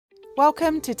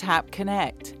Welcome to TAP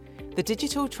Connect, the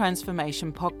Digital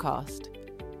Transformation Podcast.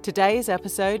 Today's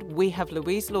episode, we have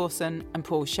Louise Lawson and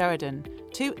Paul Sheridan,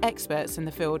 two experts in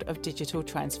the field of digital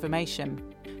transformation.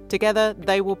 Together,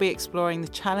 they will be exploring the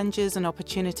challenges and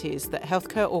opportunities that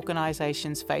healthcare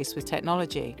organisations face with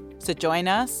technology. So join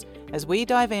us as we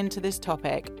dive into this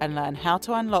topic and learn how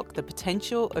to unlock the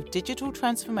potential of digital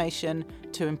transformation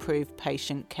to improve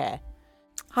patient care.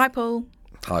 Hi, Paul.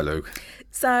 Hi, Luke.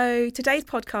 So today's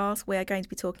podcast, we're going to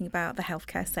be talking about the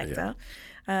healthcare sector.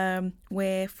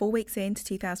 We're 4 weeks into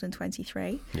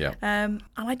 2023. And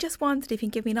I just wondered if you can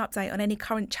give me an update on any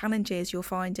current challenges you're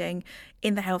finding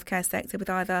in the healthcare sector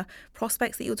with either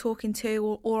prospects that you're talking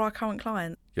to or our current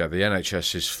clients. Yeah, the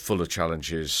NHS is full of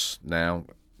challenges now.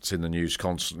 It's in the news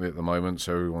constantly at the moment,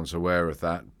 so everyone's aware of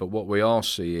that. But what we are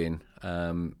seeing,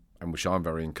 and which I'm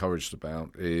very encouraged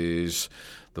about, is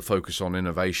the focus on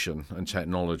innovation and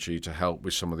technology to help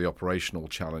with some of the operational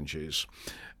challenges.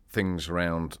 Things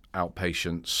around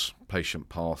outpatients, patient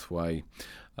pathway,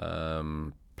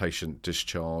 patient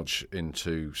discharge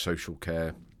into social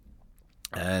care,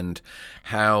 and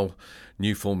how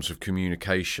new forms of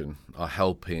communication are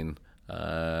helping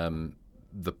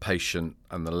the patient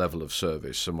and the level of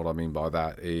service. And what I mean by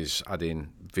that is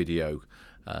adding video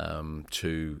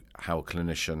to how a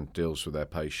clinician deals with their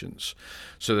patients.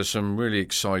 So there's some really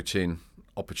exciting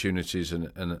opportunities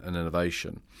and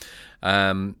innovation.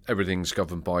 Everything's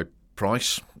governed by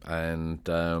price and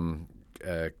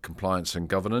compliance and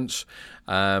governance.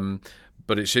 But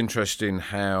it's interesting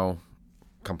how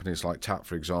companies like TAP,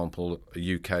 for example,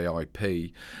 UK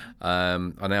IP,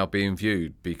 are now being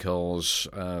viewed because,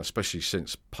 especially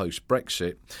since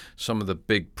post-Brexit, some of the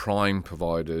big prime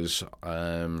providers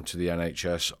to the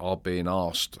NHS are being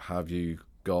asked, have you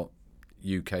got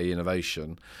UK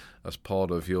innovation as part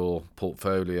of your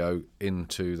portfolio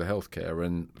into the healthcare?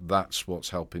 And that's what's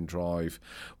helping drive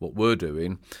what we're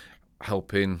doing,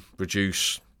 helping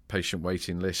reduce patient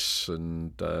waiting lists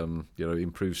and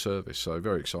improve service. So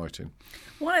very exciting.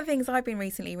 One of the things I've been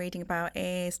recently reading about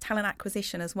is talent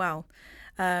acquisition as well.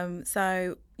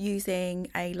 So using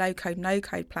a low-code,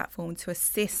 no-code platform to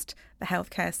assist the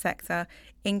healthcare sector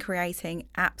in creating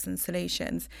apps and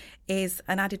solutions is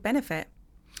an added benefit.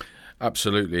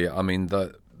 Absolutely. I mean,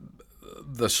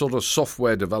 the sort of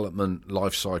software development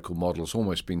lifecycle model has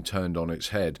almost been turned on its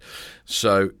head.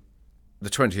 So the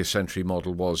 20th century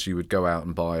model was you would go out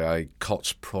and buy a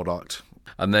COTS product,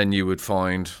 and then you would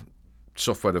find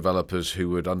software developers who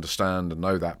would understand and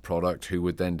know that product, who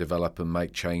would then develop and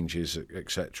make changes,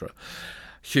 etc.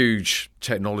 Huge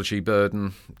technology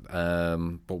burden,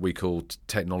 what we call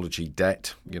technology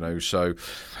debt,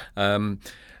 and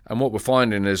what we're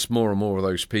finding is more and more of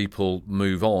those people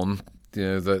move on.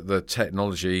 The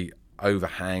technology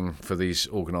overhang for these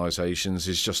organisations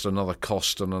is just another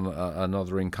cost and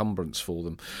another encumbrance for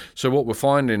them. So what we're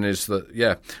finding is that,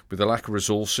 with the lack of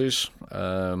resources,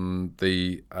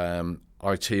 the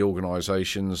IT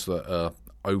organisations that are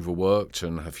overworked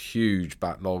and have huge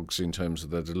backlogs in terms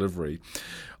of their delivery,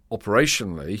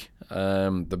 operationally,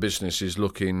 the business is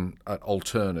looking at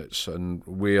alternates, and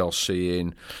we are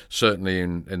seeing, certainly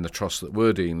in the trust that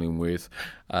we're dealing with,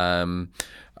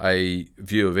 a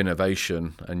view of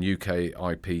innovation and UK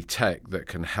IP tech that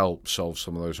can help solve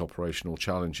some of those operational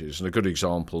challenges. And a good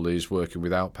example is working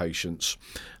with outpatients,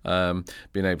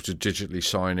 being able to digitally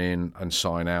sign in and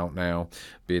sign out now,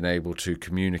 being able to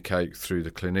communicate through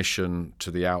the clinician to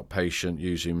the outpatient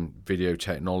using video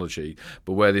technology,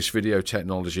 but where this video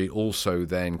technology also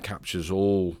then captures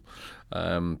all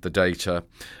the data,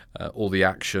 all the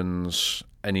actions,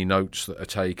 any notes that are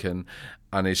taken,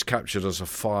 and is captured as a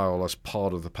file as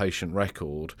part of the patient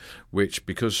record, which,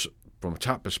 because from a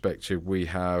TAP perspective, we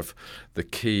have the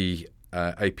key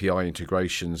API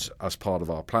integrations as part of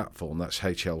our platform, that's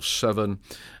HL7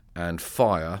 and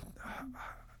FHIR,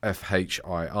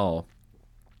 FHIR,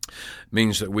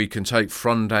 means that we can take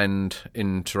front-end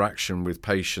interaction with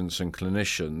patients and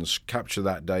clinicians, capture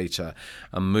that data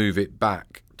and move it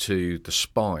back to the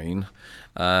spine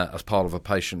as part of a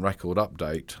patient record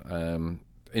update,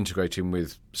 integrating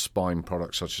with spine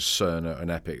products such as Cerner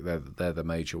and Epic. They're the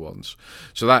major ones.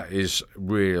 So that is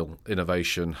real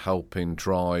innovation, helping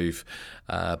drive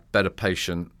better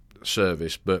patient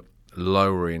service, but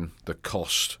lowering the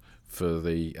cost for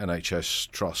the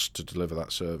NHS Trust to deliver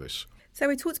that service. So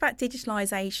we talked about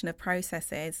digitalisation of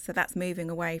processes, so that's moving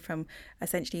away from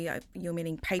essentially, you're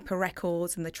meaning paper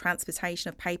records and the transportation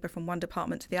of paper from one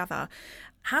department to the other.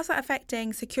 How's that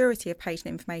affecting security of patient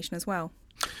information as well?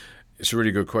 It's a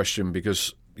really good question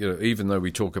because, even though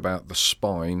we talk about the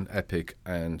spine, Epic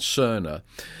and Cerner,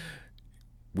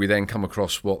 we then come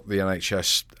across what the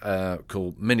NHS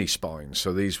call mini spines.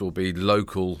 So these will be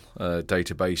local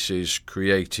databases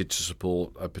created to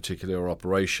support a particular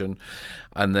operation,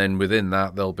 and then within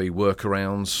that there'll be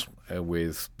workarounds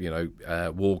with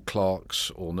ward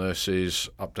clerks or nurses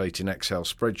updating Excel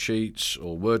spreadsheets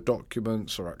or Word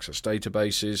documents or Access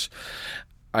databases.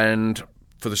 And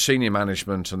for the senior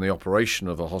management and the operation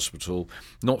of a hospital,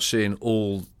 not seeing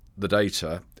all the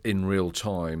data in real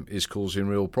time is causing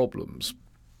real problems.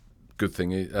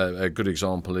 A good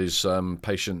example is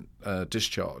patient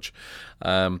discharge.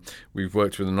 We've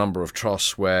worked with a number of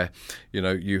trusts where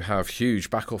you have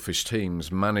huge back office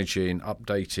teams managing,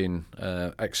 updating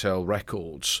Excel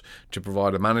records to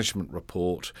provide a management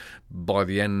report by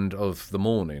the end of the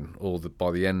morning or by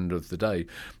the end of the day.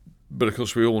 But of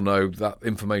course we all know that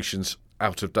information's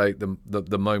out of date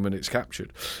the moment it's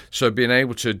captured. So being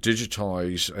able to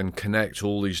digitise and connect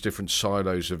all these different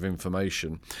silos of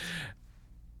information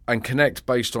and connect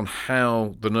based on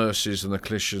how the nurses and the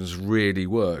clinicians really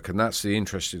work. And that's the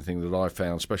interesting thing that I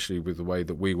found, especially with the way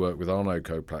that we work with our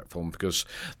no-code platform, because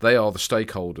they are the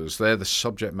stakeholders. They're the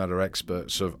subject matter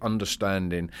experts of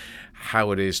understanding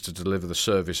how it is to deliver the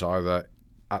service either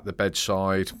at the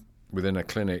bedside, within a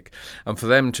clinic, and for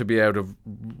them to be able to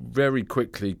very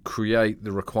quickly create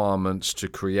the requirements to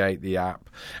create the app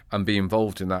and be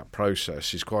involved in that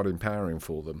process is quite empowering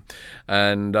for them.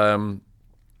 And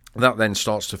that then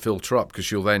starts to filter up,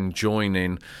 because you'll then join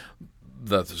in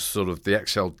the sort of the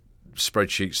Excel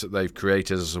spreadsheets that they've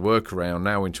created as a workaround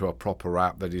now into a proper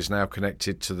app that is now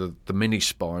connected to the mini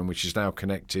spine, which is now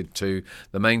connected to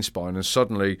the main spine, and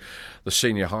suddenly the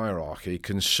senior hierarchy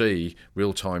can see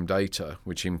real-time data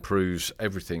which improves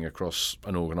everything across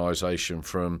an organisation,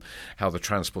 from how the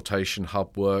transportation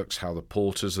hub works, how the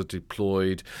porters are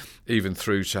deployed, even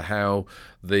through to how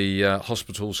the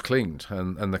hospital's cleaned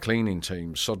and the cleaning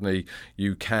team. Suddenly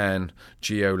you can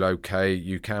geolocate,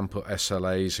 you can put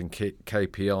SLAs and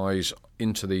KPIs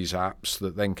into these apps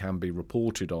that then can be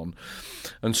reported on.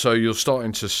 And so you're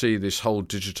starting to see this whole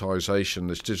digitisation,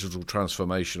 this digital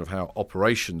transformation of how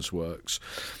operations works.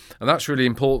 And that's really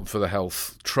important for the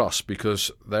health trust, because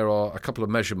there are a couple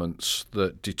of measurements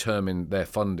that determine their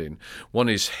funding. One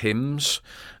is HIMSS,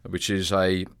 which is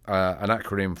an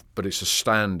acronym, but it's a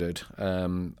standard.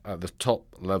 At the top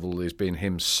level is being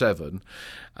HIMSS 7,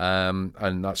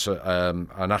 and that's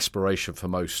an aspiration for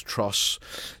most trusts.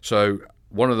 So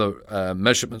one of the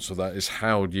measurements of that is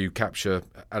how do you capture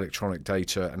electronic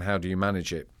data and how do you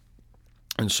manage it.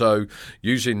 And so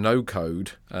using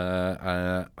no-code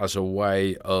as a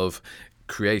way of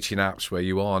creating apps where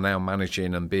you are now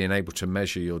managing and being able to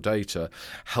measure your data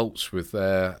helps with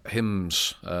their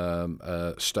HIMSS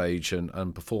stage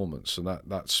and performance. And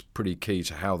that's pretty key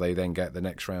to how they then get the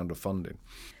next round of funding.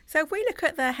 So if we look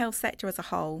at the health sector as a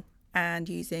whole and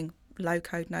using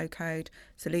low-code, no-code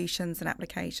solutions and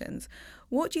applications,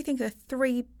 what do you think are the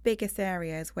three biggest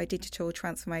areas where digital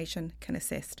transformation can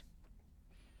assist?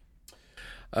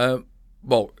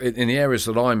 Well, in the areas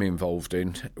that I'm involved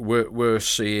in, we're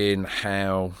seeing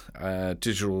how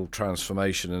digital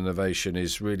transformation and innovation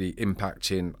is really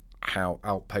impacting how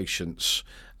outpatients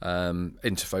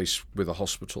interface with a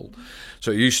hospital.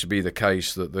 So it used to be the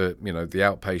case that the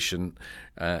outpatient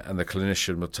and the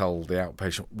clinician would tell the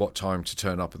outpatient what time to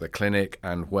turn up at the clinic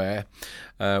and where.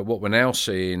 What we're now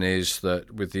seeing is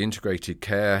that with the integrated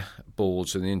care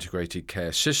boards and the integrated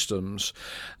care systems,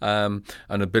 an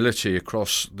ability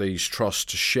across these trusts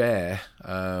to share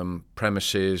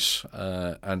premises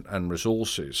and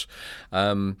resources.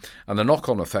 And the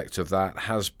knock-on effect of that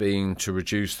has been to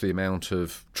reduce the amount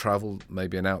of travel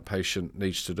maybe an outpatient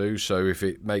needs to do. So if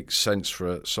it makes sense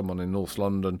for someone in North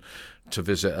London to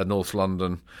visit a North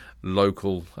London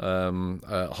local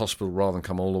hospital rather than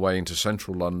come all the way into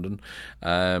central London,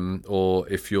 or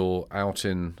if you're out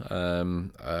in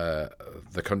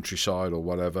the countryside or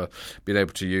whatever, being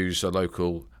able to use a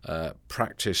local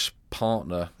practice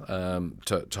partner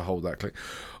to hold that clinic.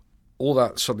 All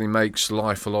that suddenly makes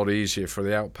life a lot easier for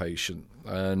the outpatient.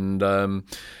 And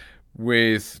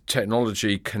with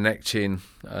technology connecting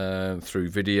through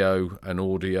video and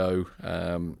audio,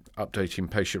 updating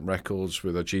patient records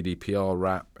with a GDPR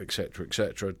wrap,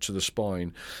 etc., to the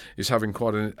spine, is having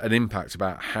quite an impact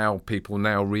about how people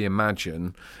now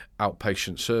reimagine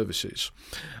outpatient services.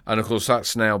 And of course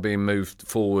that's now being moved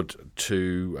forward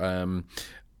to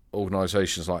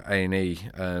organisations like A&E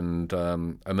and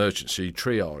emergency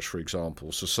triage, for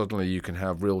example. So suddenly you can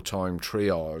have real-time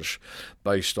triage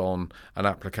based on an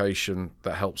application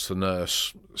that helps the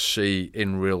nurse see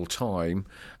in real time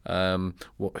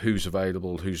who's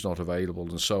available, who's not available,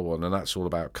 and so on. And that's all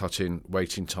about cutting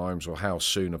waiting times or how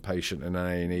soon a patient in an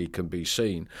A&E can be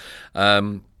seen.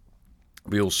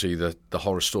 We all see the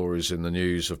horror stories in the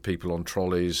news of people on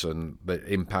trolleys and the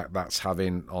impact that's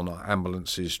having on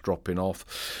ambulances dropping off.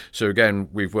 So again,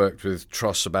 we've worked with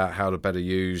trusts about how to better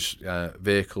use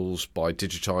vehicles by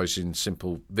digitising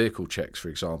simple vehicle checks, for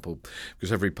example,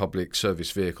 because every public service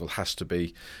vehicle has to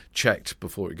be checked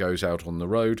before it goes out on the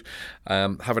road.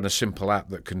 Having a simple app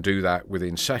that can do that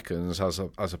within seconds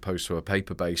as opposed to a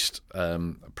paper-based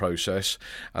process,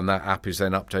 and that app is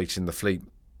then updating the fleet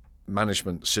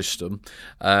management system,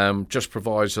 just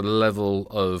provides a level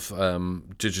of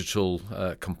digital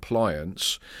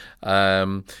compliance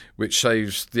which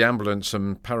saves the ambulance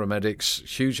and paramedics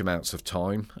huge amounts of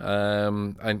time,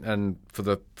 and for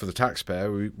the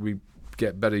taxpayer we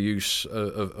get better use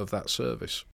of that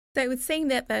service. So it would seem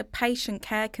that the patient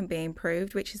care can be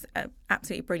improved, which is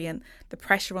absolutely brilliant, the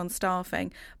pressure on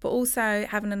staffing, but also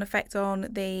having an effect on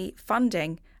the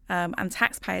funding and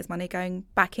taxpayers' money going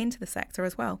back into the sector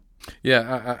as well.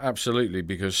 Yeah, absolutely,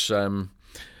 because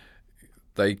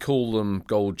they call them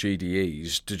gold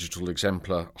GDEs, digital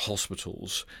exemplar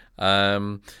hospitals,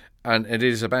 and it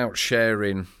is about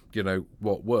sharing,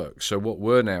 what works. So what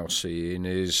we're now seeing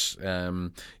is,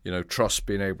 trusts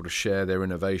being able to share their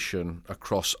innovation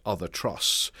across other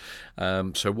trusts.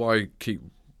 So why keep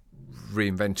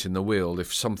reinventing the wheel?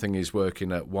 If something is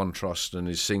working at one trust and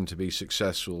is seen to be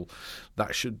successful,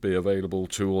 that should be available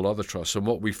to all other trusts. And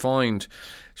what we find,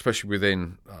 especially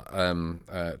within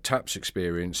TAP's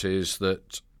experience, is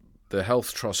that the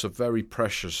health trusts are very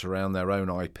precious around their own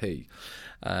IP.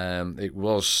 It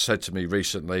was said to me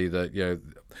recently that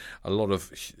a lot of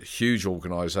huge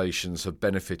organisations have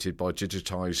benefited by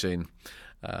digitising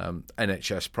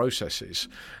NHS processes,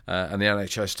 and the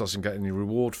NHS doesn't get any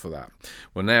reward for that.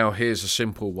 Well, now here's a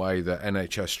simple way that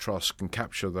NHS trusts can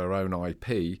capture their own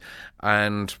IP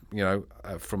and,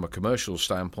 from a commercial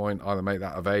standpoint, either make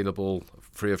that available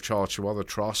free of charge to other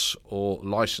trusts or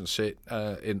license it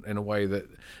in a way that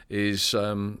is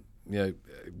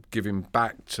giving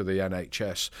back to the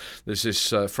NHS. There's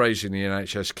this phrase in the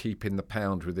NHS, keeping the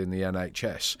pound within the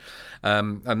NHS.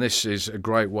 And this is a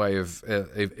great way of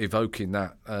evoking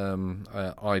that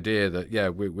idea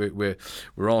that,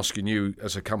 we're asking you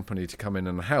as a company to come in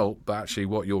and help, but actually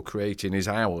what you're creating is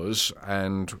ours.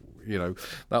 And,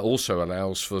 that also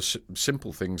allows for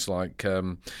simple things like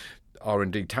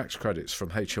R&D tax credits from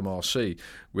HMRC,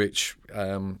 which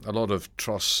a lot of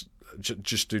trusts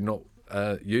just do not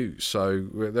use. So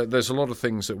there's a lot of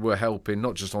things that we're helping,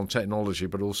 not just on technology,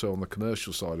 but also on the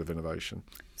commercial side of innovation.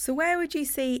 So where would you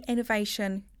see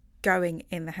innovation going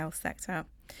in the health sector?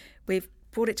 We've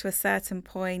brought it to a certain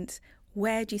point.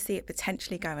 Where do you see it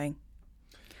potentially going?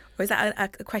 Or is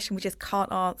that a question we just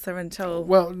can't answer until...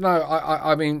 Well, no,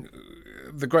 I mean...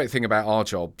 The great thing about our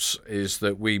jobs is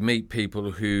that we meet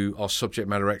people who are subject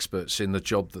matter experts in the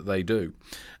job that they do.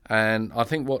 And I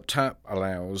think what TAP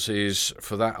allows is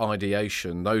for that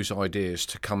ideation, those ideas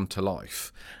to come to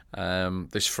life.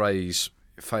 This phrase,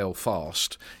 fail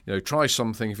fast. Try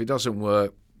something. If it doesn't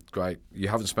work, great. You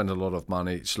haven't spent a lot of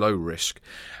money. It's low risk.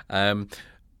 But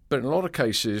in a lot of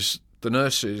cases, the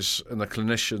nurses and the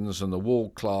clinicians and the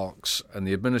ward clerks and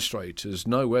the administrators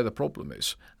know where the problem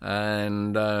is,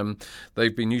 and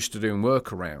they've been used to doing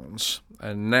workarounds.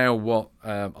 And now what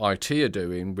IT are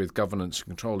doing with governance and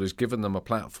control is giving them a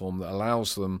platform that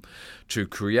allows them to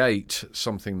create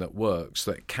something that works,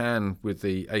 that can, with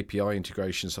the API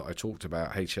integrations that I talked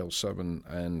about, HL7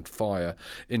 and FHIR,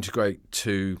 integrate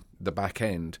to the back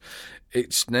end.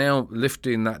 It's now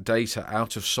lifting that data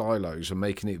out of silos and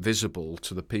making it visible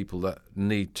to the people that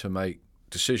need to make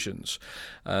decisions.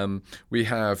 We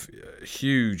have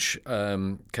huge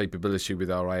capability with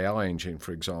our AI engine,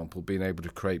 for example, being able to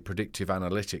create predictive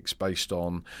analytics based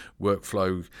on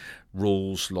workflow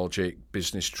rules, logic,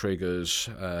 business triggers,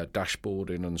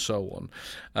 dashboarding, and so on.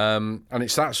 And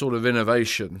it's that sort of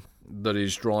innovation that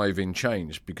is driving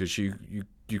change, because you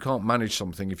can't manage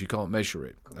something if you can't measure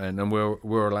it, and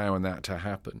we're allowing that to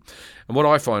happen. And what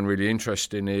I find really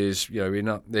interesting is,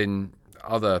 in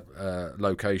other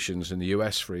locations in the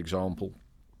US, for example,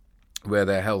 where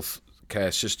their health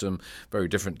care system very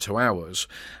different to ours.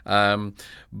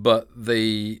 But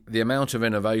the amount of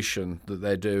innovation that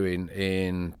they're doing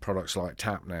in products like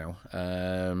TAP now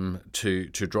to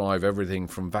drive everything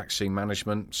from vaccine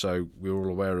management. So we're all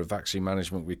aware of vaccine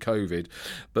management with COVID,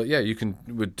 but yeah,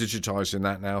 we're digitising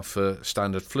that now for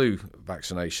standard flu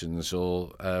vaccinations,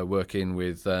 or working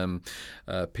with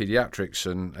paediatrics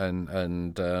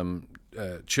and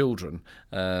children,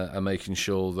 and making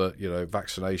sure that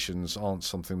vaccinations aren't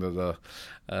something that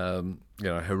are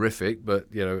horrific, but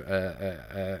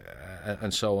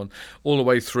and so on, all the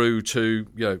way through to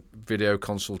video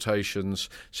consultations,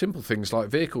 simple things like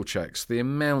vehicle checks. The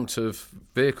amount of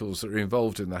vehicles that are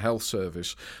involved in the health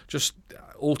service, just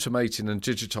automating and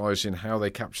digitising how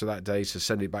they capture that data,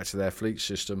 send it back to their fleet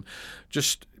system,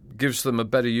 just gives them a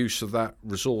better use of that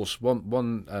resource.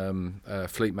 One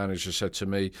fleet manager said to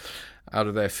me, out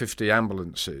of their 50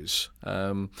 ambulances,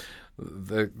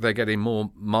 they're getting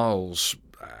more miles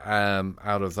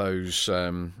out of those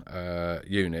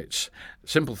units.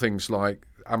 Simple things like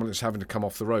ambulance having to come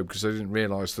off the road because they didn't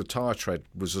realise the tyre tread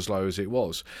was as low as it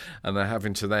was, and they're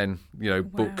having to then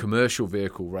book commercial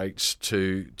vehicle rates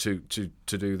to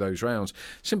do those rounds.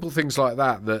 Simple things like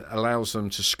that allows them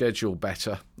to schedule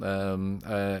better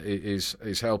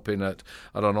is helping at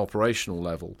an operational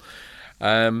level.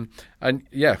 And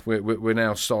yeah, we're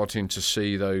now starting to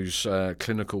see those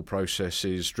clinical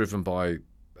processes driven by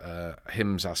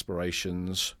HIMSS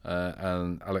aspirations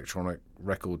and electronic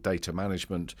record data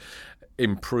management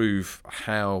improve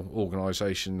how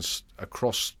organisations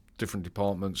across different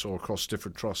departments or across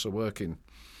different trusts are working.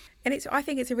 And I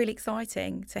think it's really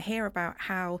exciting to hear about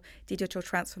how digital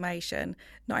transformation,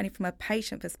 not only from a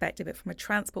patient perspective, but from a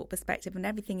transport perspective and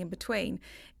everything in between,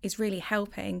 is really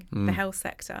helping the health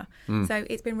sector. So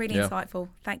it's been really insightful.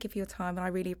 Thank you for your time, and I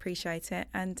really appreciate it.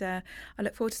 And I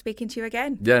look forward to speaking to you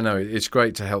again. Yeah, no, it's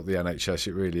great to help the NHS.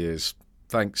 It really is.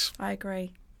 Thanks. I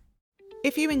agree.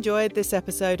 If you enjoyed this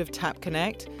episode of TAP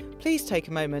Connect, please take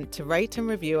a moment to rate and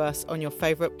review us on your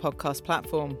favourite podcast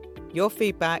platform. Your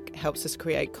feedback helps us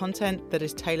create content that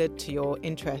is tailored to your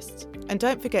interests. And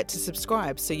don't forget to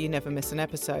subscribe so you never miss an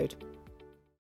episode.